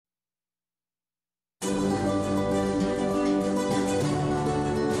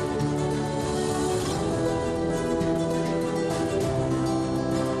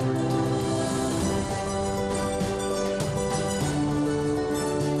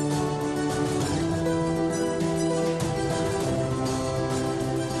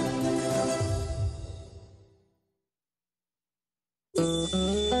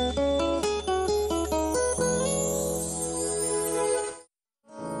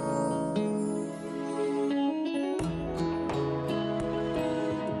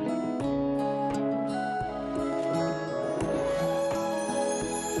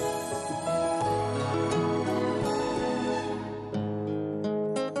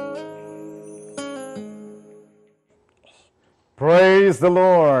Praise the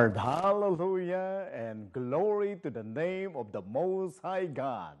Lord. Hallelujah and glory to the name of the Most High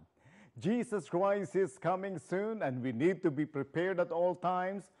God. Jesus Christ is coming soon and we need to be prepared at all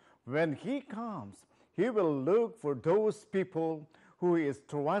times. When He comes, He will look for those people who is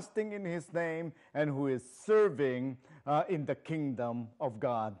trusting in His name and who is serving in the kingdom of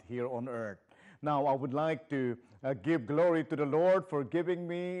God here on earth. Now, I would like to give glory to the Lord for giving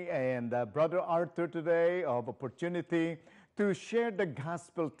me and Brother Arthur today of opportunity to share the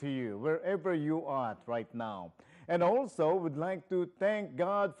gospel to you wherever you are right now. And also would like to thank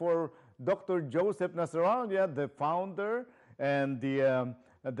God for Dr. Joseph Nassralla, the founder and the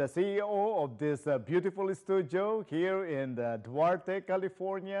CEO of this beautiful studio here in Duarte,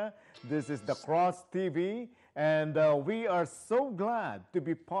 California. This is the Cross TV, and we are so glad to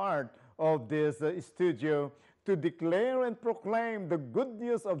be part of this studio to declare and proclaim the good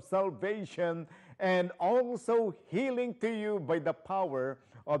news of salvation and also healing to you by the power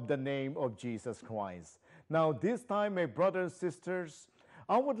of the name of Jesus Christ. Now, this time, my brothers and sisters,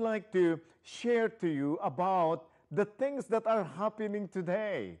 I would like to share to you about the things that are happening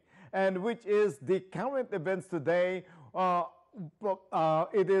today, and which is the current events today.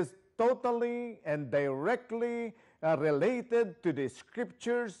 It is totally and directly related to the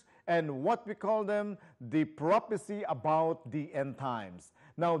scriptures and what we call them, the prophecy about the end times.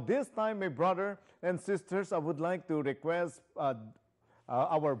 Now, this time, my brother and sisters, I would like to request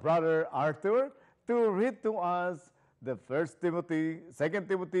our brother Arthur to read to us the 2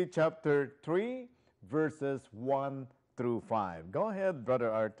 Timothy chapter 3, verses 1 through 5. Go ahead, brother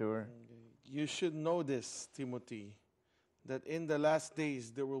Arthur. You should know this, Timothy, that in the last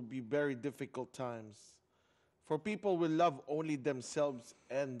days there will be very difficult times. For people will love only themselves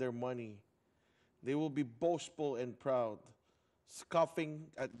and their money. They will be boastful and proud, scoffing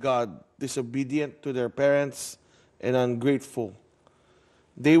at God, disobedient to their parents, and ungrateful.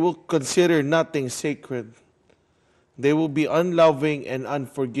 They will consider nothing sacred. They will be unloving and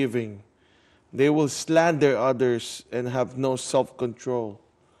unforgiving. They will slander others and have no self-control.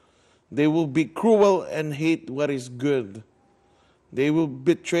 They will be cruel and hate what is good. They will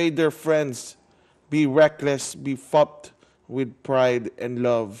betray their friends, be reckless, be puffed with pride and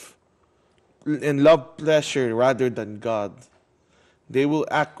love pleasure rather than God. They will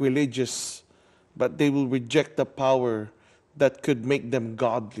act religious, but they will reject the power that could make them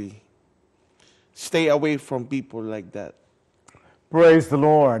godly. Stay away from people like that. Praise the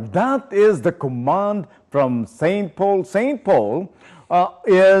Lord. That is the command from St. Paul. St. Paul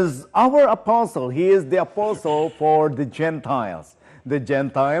is our apostle. He is the apostle for the Gentiles. The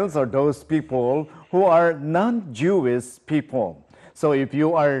Gentiles are those people who are non-Jewish people. So if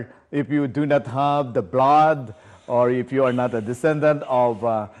you do not have the blood, or if you are not a descendant of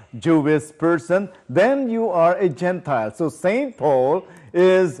a Jewish person, then you are a Gentile. So St. Paul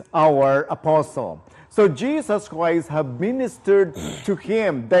is our apostle. So Jesus Christ have ministered to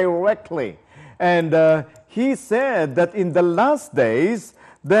him directly. And he said that in the last days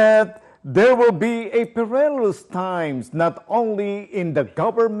that there will be a perilous times, not only in the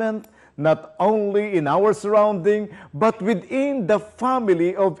government, not only in our surrounding, but within the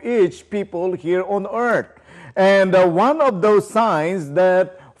family of each people here on earth. And one of those signs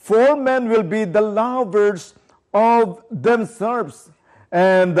that 4 men will be the lovers of themselves,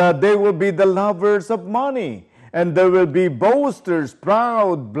 and they will be the lovers of money, and there will be boasters,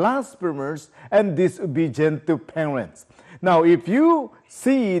 proud, blasphemers, and disobedient to parents. Now, if you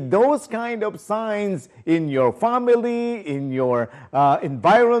see those kind of signs in your family, in your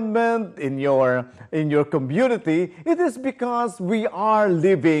environment, in your community, it is because we are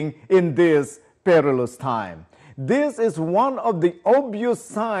living in this perilous time. This is one of the obvious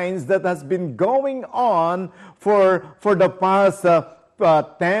signs that has been going on for the past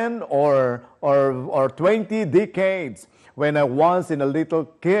 10 or 20 decades. When I was a little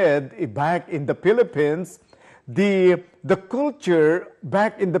kid back in the Philippines, the culture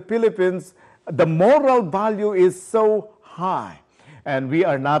back in the Philippines, the moral value is so high, and we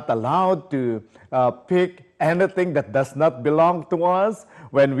are not allowed to pick anything that does not belong to us.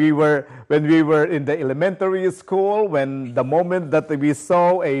 When we were in the elementary school, when the moment that we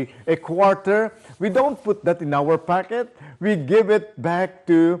saw a quarter, we don't put that in our pocket. We give it back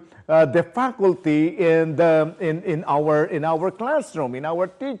to the faculty in our classroom, in our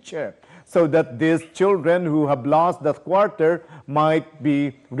teacher, so that these children who have lost that quarter might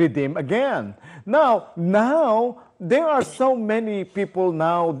be redeemed again. Now there are so many people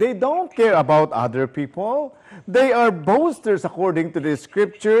now, they don't care about other people. They are boasters according to the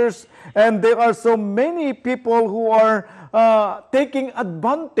scriptures, and there are so many people who are taking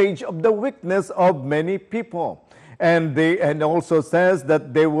advantage of the weakness of many people. and also says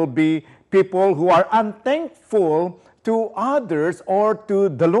that there will be people who are unthankful to others or to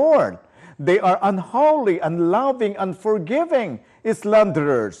the Lord. They are unholy, unloving, unforgiving,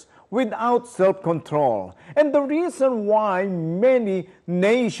 slanderers, without self-control. And the reason why many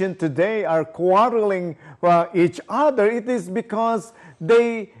nations today are quarreling each other, it is because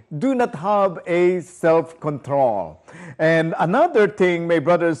they do not have a self-control. And another thing, my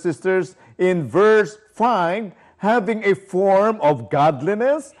brothers and sisters, in verse 5, having a form of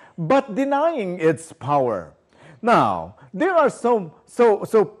godliness, but denying its power. Now, there are so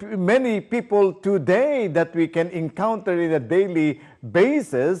many people today that we can encounter in a daily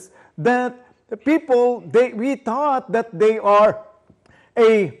basis that we thought that they are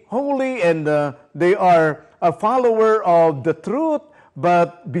a holy and they are a follower of the truth,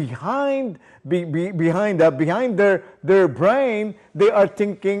 but behind their brain, they are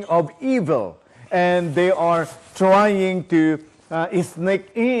thinking of evil, and they are trying to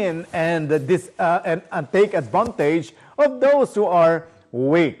sneak in and take advantage of those who are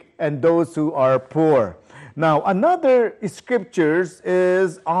weak and those who are poor. Now, another scriptures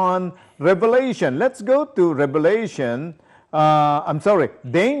is on Revelation. Let's go to Revelation.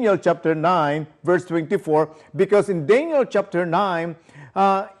 Daniel chapter 9, verse 24, because in Daniel chapter 9,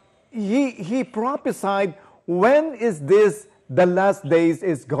 he prophesied when is this the last days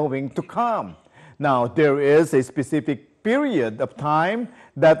is going to come. Now, there is a specific period of time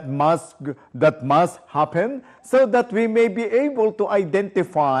that must happen so that we may be able to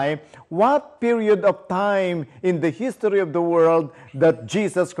identify what period of time in the history of the world that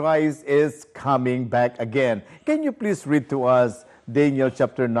Jesus Christ is coming back again. Can you please read to us Daniel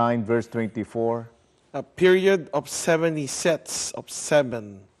chapter 9 verse 24? A period of 70 sets of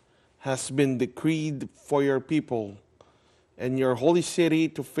 7 has been decreed for your people and your holy city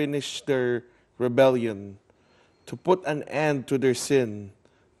to finish their rebellion, to put an end to their sin,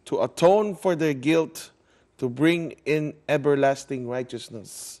 to atone for their guilt, to bring in everlasting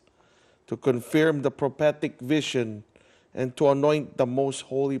righteousness, to confirm the prophetic vision, and to anoint the most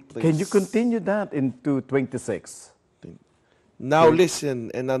holy place. Can you continue that into 26? Now listen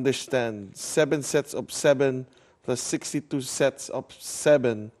and understand. 7 sets of 7 plus 62 sets of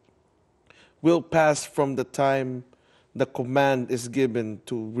 7 will pass from the time the command is given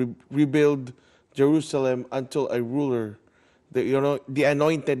to rebuild Jerusalem until a ruler, the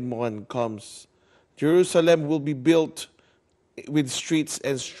anointed one, comes. Jerusalem will be built with streets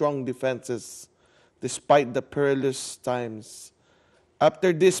and strong defenses, despite the perilous times.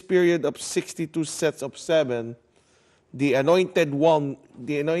 After this period of 62 sets of 7, the anointed one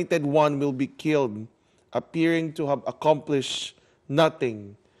will be killed, appearing to have accomplished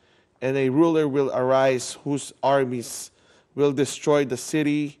nothing, and a ruler will arise whose armies will destroy the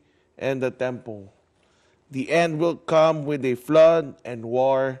city and the temple. The end will come with a flood and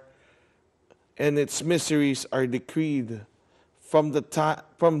war, and its miseries are decreed from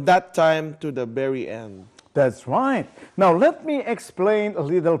that time to the very end. That's right. Now let me explain a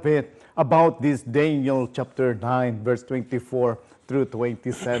little bit about this Daniel chapter 9 verse 24 through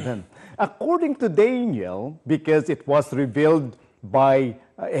 27. According to Daniel, because it was revealed by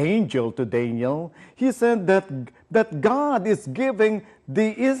an angel to Daniel, he said that God is giving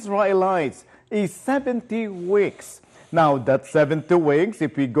the Israelites a 70 weeks. Now that 70 weeks,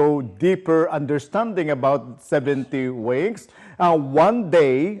 if we go deeper understanding about 70 weeks, one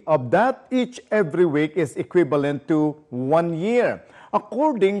day of that every week is equivalent to 1 year,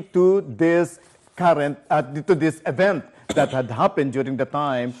 according to this event that had happened during the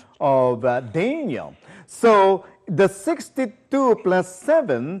time of Daniel. So the 62 plus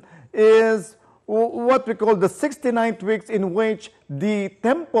 7 is what we call the 69th weeks in which the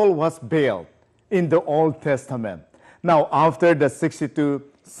temple was built in the Old Testament. Now, after the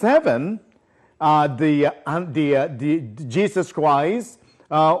 62/7, Jesus Christ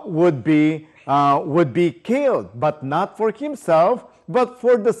would be killed, but not for himself, but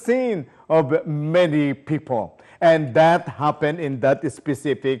for the sin of many people. And that happened in that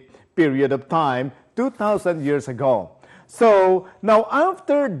specific period of time, 2,000 years ago. So now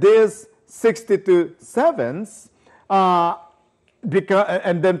after this 62/7s,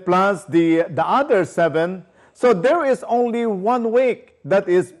 and then plus the other 7, so there is only 1 week that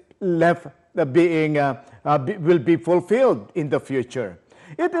is left will be fulfilled in the future.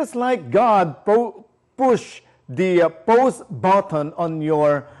 It is like God push the pause button on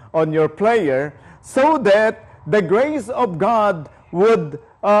your player so that the grace of God would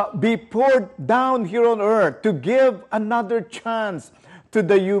be poured down here on earth to give another chance to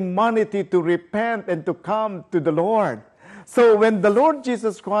the humanity to repent and to come to the Lord. So when the Lord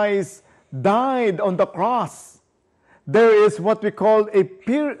Jesus Christ died on the cross, there is what we call a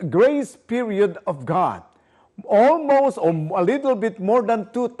grace period of God, almost or a little bit more than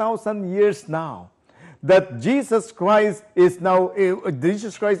 2,000 years now, that Jesus Christ is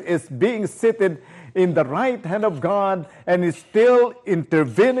being seated in the right hand of God and is still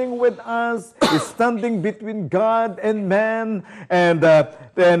intervening with us, is standing between God and man, and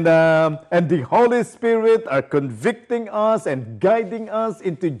the Holy Spirit are convicting us and guiding us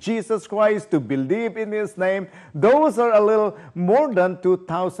into Jesus Christ to believe in His name. Those are a little more than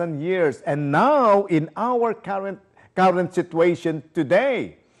 2,000 years. And now in our current situation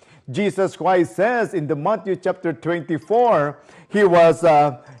today, Jesus Christ says in the Matthew chapter 24, he was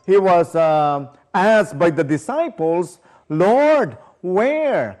asked by the disciples, Lord,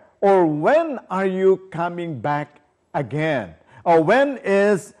 where or when are you coming back again? Or when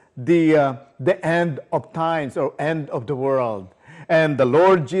is the end of times or end of the world? And the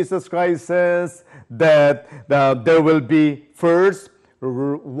Lord Jesus Christ says that there will be first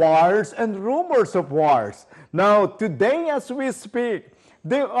wars and rumors of wars. Now, today as we speak,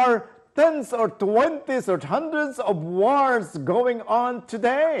 there are tens or twenties or hundreds of wars going on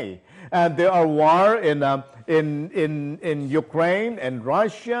today. And there are war in Ukraine and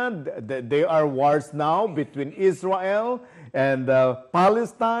Russia. There are wars now between Israel and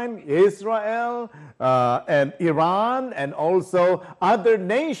Palestine, Israel, and Iran, and also other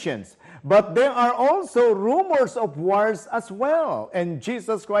nations. But there are also rumors of wars as well. And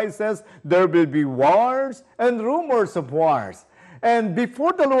Jesus Christ says there will be wars and rumors of wars. And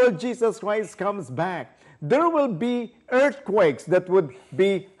before the Lord Jesus Christ comes back, there will be earthquakes that would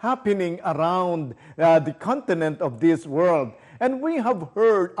be happening around the continent of this world. And we have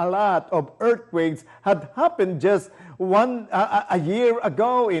heard a lot of earthquakes had happened just a year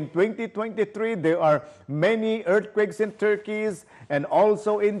ago in 2023. There are many earthquakes in Turkey and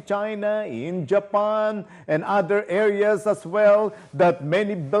also in China, in Japan, and other areas as well, that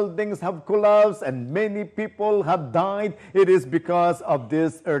many buildings have collapsed and many people have died. It is because of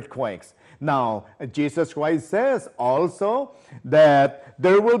these earthquakes. Now, Jesus Christ says also that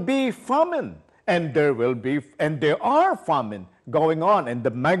there will be famine, and there are famine going on, and the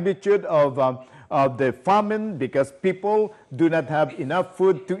magnitude of the famine, because people do not have enough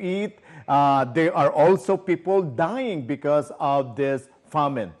food to eat. There are also people dying because of this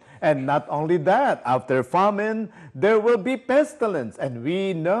famine. And not only that, after famine, there will be pestilence. And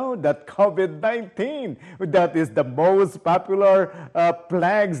we know that COVID-19, that is the most popular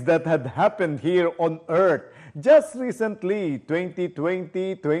plagues that had happened here on earth. Just recently,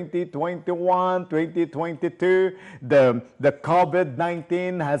 2020, 2021, 2022, the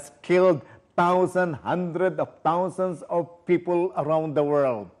COVID-19 has killed thousands, hundreds of thousands of people around the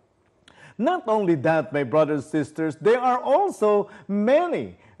world. Not only that, my brothers and sisters, there are also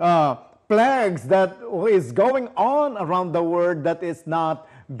many plagues that is going on around the world that is not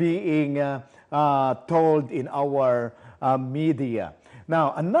being told in our media.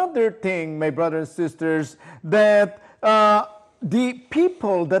 Now, another thing, my brothers and sisters, that the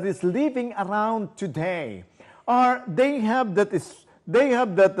people that is living around today they have that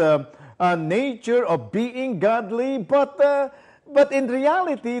nature of being godly, but in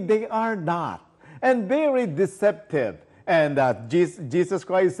reality they are not, and very deceptive. And Jesus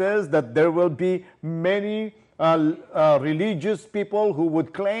Christ says that there will be many religious people who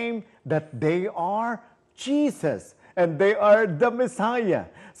would claim that they are Jesus and they are the Messiah.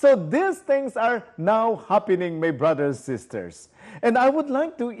 So these things are now happening, my brothers and sisters. And I would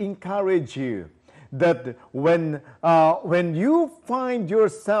like to encourage you that when you find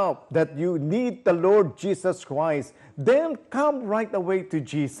yourself that you need the Lord Jesus Christ, then come right away to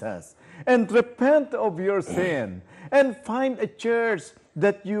Jesus and repent of your sin and find a church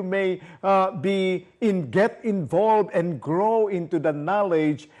that you may get involved and grow into the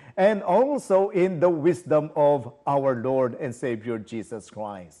knowledge and also in the wisdom of our Lord and Savior Jesus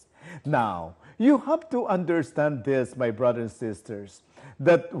Christ. Now, you have to understand this, my brothers and sisters,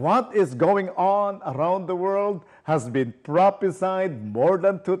 that what is going on around the world has been prophesied more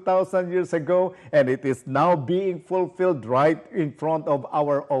than 2,000 years ago, and it is now being fulfilled right in front of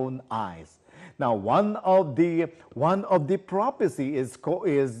our own eyes. Now, one of the prophecy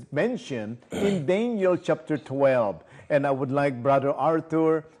is mentioned in Daniel chapter 12, and I would like Brother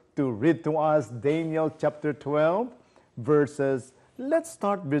Arthur to read to us Daniel chapter 12 verses. Let's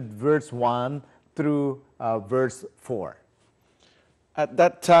start with verse 1 through verse 4. At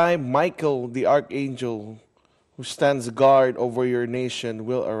that time, Michael, the archangel, who stands guard over your nation,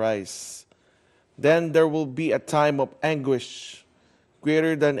 will arise. Then there will be a time of anguish,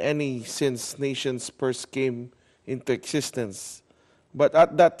 greater than any since nations first came into existence. But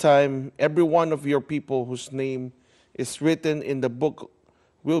at that time, every one of your people whose name is written in the book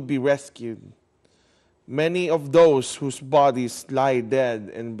will be rescued. Many of those whose bodies lie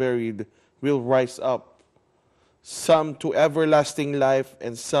dead and buried will rise up, some to everlasting life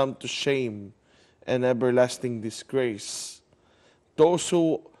and some to shame and everlasting disgrace. Those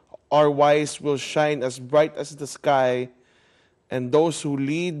who are wise will shine as bright as the sky, and those who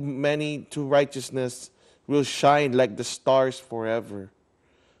lead many to righteousness will shine like the stars forever.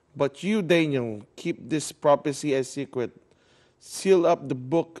 But you, Daniel, keep this prophecy a secret. Seal up the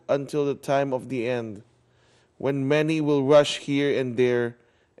book until the time of the end, when many will rush here and there,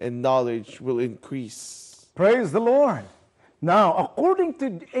 and knowledge will increase. Praise the Lord. Now, according to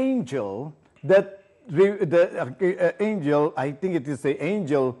the angel, angel, I think it is the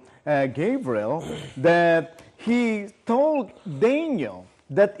angel Gabriel, that he told Daniel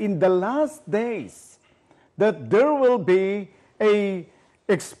that in the last days, that there will be a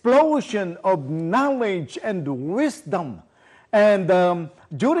explosion of knowledge and wisdom. And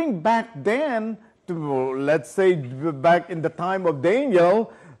during back then, let's say back in the time of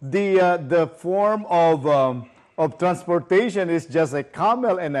Daniel, the form of transportation is just a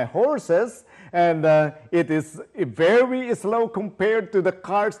camel and a horses, and it is very slow compared to the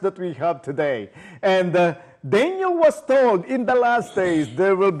cars that we have today. And Daniel was told in the last days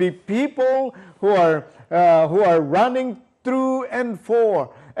there will be people who are running through and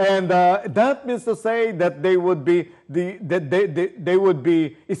for, and that means to say that they would be they would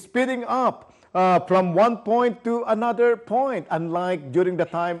be speeding up from one point to another point. Unlike during the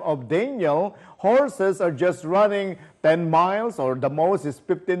time of Daniel, horses are just running 10 miles, or the most is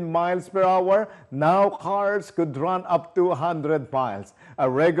 15 miles per hour. Now cars could run up to 100 miles.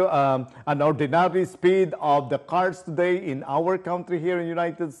 An ordinary speed of the cars today in our country here in the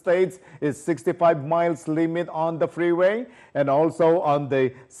United States is 65 miles limit on the freeway, and also on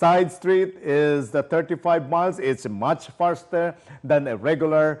the side street is the 35 miles. It's much faster than a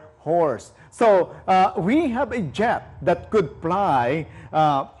regular horse. So we have a jet that could fly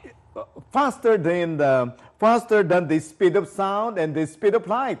faster than the speed of sound and the speed of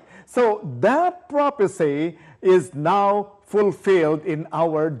light. So that prophecy is now fulfilled in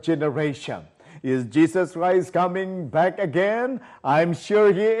our generation. Is Jesus Christ coming back again? I'm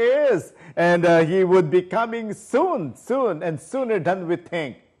sure he is. And he would be coming soon, and sooner than we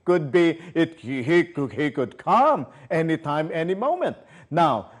think. Could be, he could come anytime, any moment.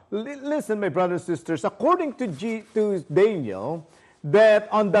 Now, listen, my brothers and sisters, according to Daniel, that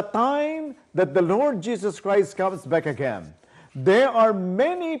on the time that the Lord Jesus Christ comes back again, there are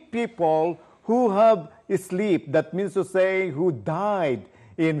many people who have sleep, that means to say who died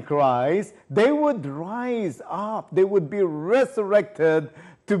in Christ. They would rise up, they would be resurrected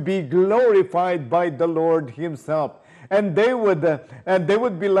to be glorified by the Lord himself. And they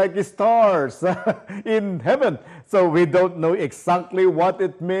would be like stars in heaven. So we don't know exactly what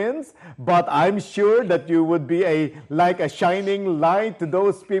it means, but I'm sure that you would be like a shining light to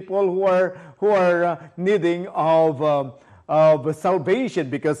those people who are needing of salvation,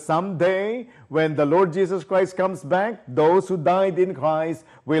 because someday when the Lord Jesus Christ comes back, those who died in Christ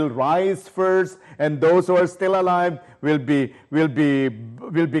will rise first, and those who are still alive will be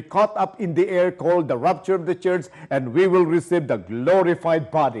caught up in the air, called the rapture of the church, and we will receive the glorified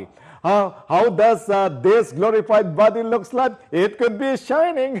body. How does this glorified body looks like? It could be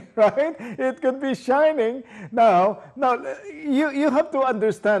shining, right? It could be shining. Now you have to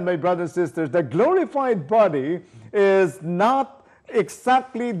understand, my brothers and sisters, the glorified body is not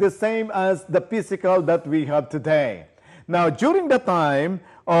exactly the same as the physical that we have today. Now, during the time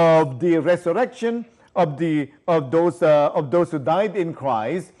of the resurrection of those who died in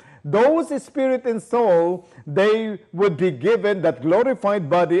Christ, those spirit and soul, they would be given that glorified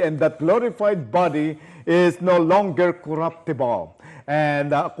body, and that glorified body is no longer corruptible.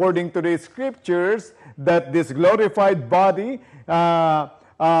 And according to the scriptures, that this glorified body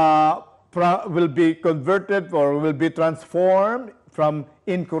will be converted, or will be transformed from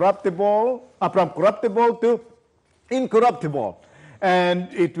corruptible to incorruptible,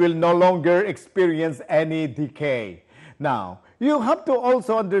 and it will no longer experience any decay. Now, you have to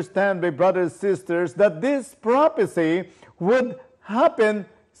also understand, my brothers and sisters, that this prophecy would happen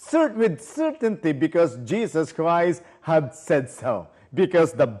with certainty, because Jesus Christ had said so,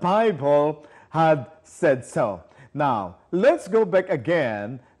 because the Bible had said so. Now, let's go back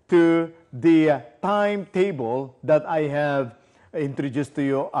again to the timetable that I have introduced to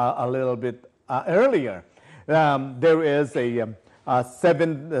you a little bit earlier. There is a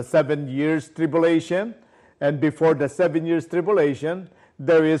 7 years tribulation, and before the 7 years tribulation,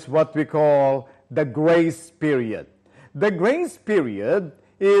 there is what we call the grace period. The grace period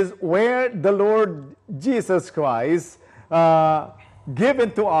is where the Lord Jesus Christ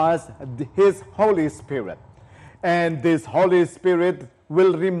given to us His Holy Spirit. And this Holy Spirit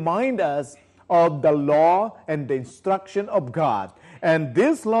will remind us of the law and the instruction of God. And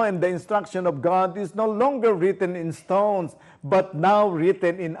this law and the instruction of God is no longer written in stones, but now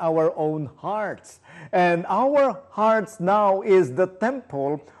written in our own hearts. And our hearts now is the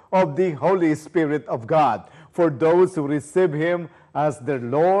temple of the Holy Spirit of God. For those who receive Him as their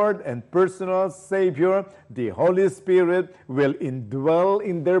Lord and personal Savior, the Holy Spirit will indwell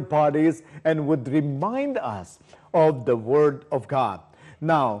in their bodies and would remind us of the Word of God.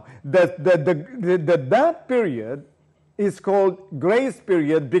 Now, that period is called grace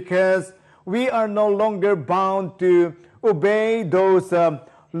period because we are no longer bound to obey those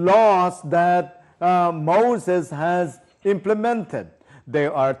laws that Moses has implemented.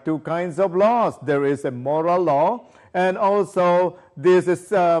 There are two kinds of laws. There is a moral law, and also this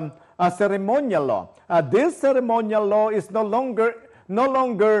is a ceremonial law. This ceremonial law is no longer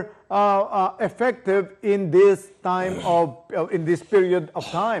effective in this time in this period of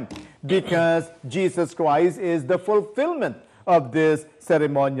time, because Jesus Christ is the fulfillment of this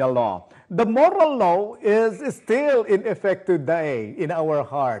ceremonial law. The moral law is still in effect today in our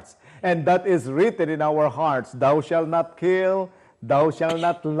hearts, and that is written in our hearts: "Thou shalt not kill, thou shalt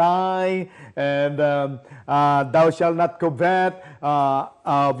not lie, and thou shalt not covet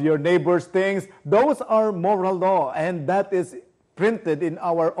of your neighbor's things." Those are moral law, and that is printed in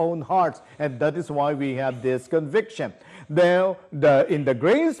our own hearts, and that is why we have this conviction. Now, in the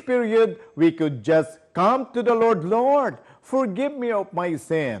grace period, we could just come to the Lord: "Lord, forgive me of my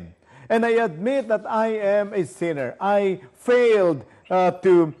sin. And I admit that I am a sinner. I failed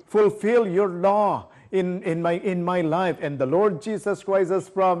to fulfill your law in my life." And the Lord Jesus Christ has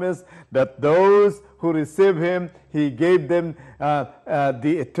promised that those who receive Him, He gave them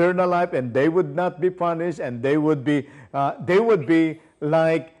the eternal life, and they would not be punished, and they would be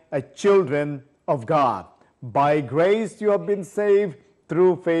like children of God. By grace you have been saved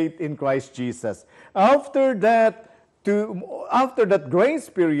through faith in Christ Jesus. After that grace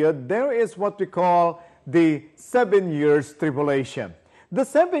period, there is what we call the 7 years tribulation. The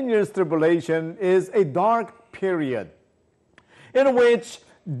 7 years tribulation is a dark period in which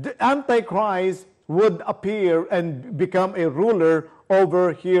the Antichrist would appear and become a ruler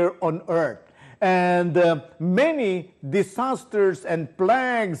over here on earth. And many disasters and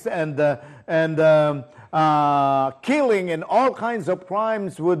plagues and killing and all kinds of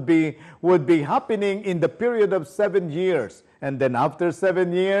crimes would be happening in the period of 7 years. And then after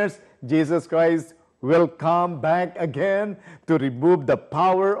 7 years, Jesus Christ will come back again to remove the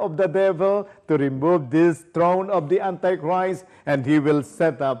power of the devil, to remove this throne of the Antichrist, and He will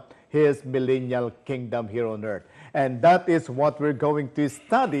set up His millennial kingdom here on earth. And that is what we're going to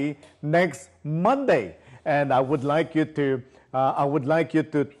study next Monday. And I would like you to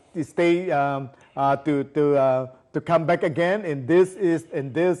stay to come back again in this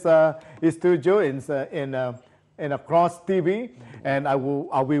studio in Across TV, and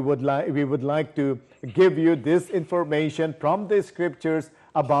we would like to give you this information from the scriptures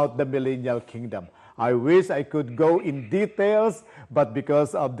about the millennial kingdom. I wish I could go in details, but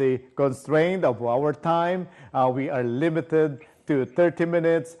because of the constraint of our time, we are limited to 30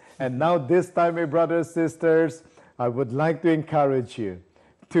 minutes. And now this time, my brothers and sisters, I would like to encourage you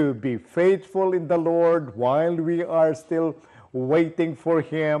to be faithful in the Lord while we are still waiting for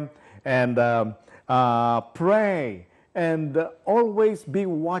Him, and pray and always be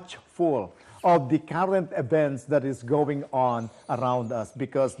watchful of the current events that is going on around us,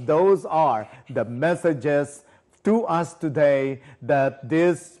 because those are the messages to us today that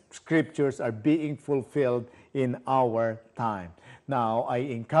these scriptures are being fulfilled in our time. Now, I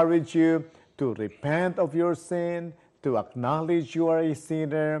encourage you to repent of your sin, to acknowledge you are a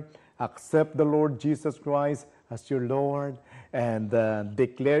sinner, accept the Lord Jesus Christ as your Lord, and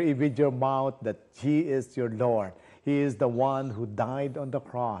declare with your mouth that He is your Lord. He is the one who died on the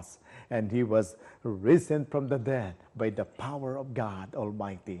cross, and He was risen from the dead by the power of God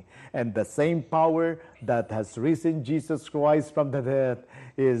Almighty. And the same power that has risen Jesus Christ from the dead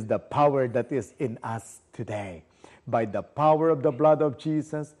is the power that is in us today. By the power of the blood of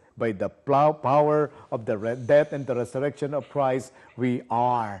Jesus, by the power of the death and the resurrection of Christ, we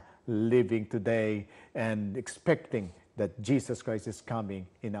are living today and expecting that Jesus Christ is coming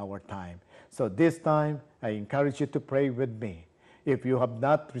in our time. So this time, I encourage you to pray with me. If you have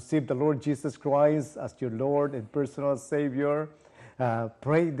not received the Lord Jesus Christ as your Lord and personal Savior,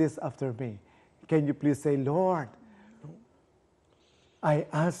 pray this after me. Can you please say, "Lord, I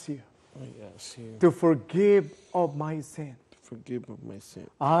ask you to forgive of my sin. forgive of my sin.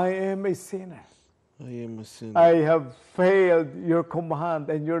 I am a sinner. I am a sinner. I have failed your command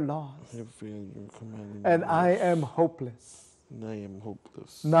and your laws, I have failed your command and your I laws, am hopeless. and I am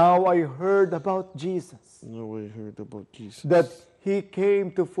hopeless. Now I heard about Jesus, Now I heard about Jesus, that he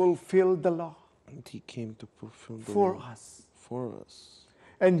came to fulfill the law and he came to fulfill the for law us, for us.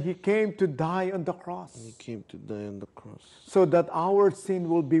 and he came to die on the And he cross came to die on the cross so that our sin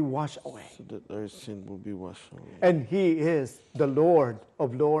will be washed away. so that our sin will be washed away. And he is the Lord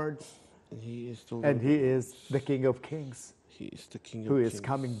of lords, And he is the Lord and he of is lords. the King of kings, He is the King who of is kings.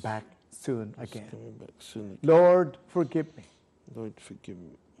 coming back soon He's again. coming back soon again. Lord, forgive me, Lord, forgive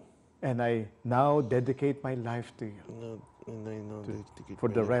me. and I now dedicate my life to you And I now dedicate for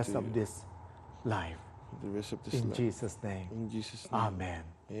my the life rest to of you. this life. For the rest of this In life. Jesus' name. In Jesus' name. Amen.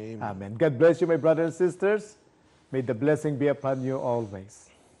 Amen. Amen. God bless you, my brothers and sisters. May the blessing be upon you always.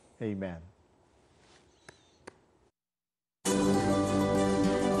 Amen.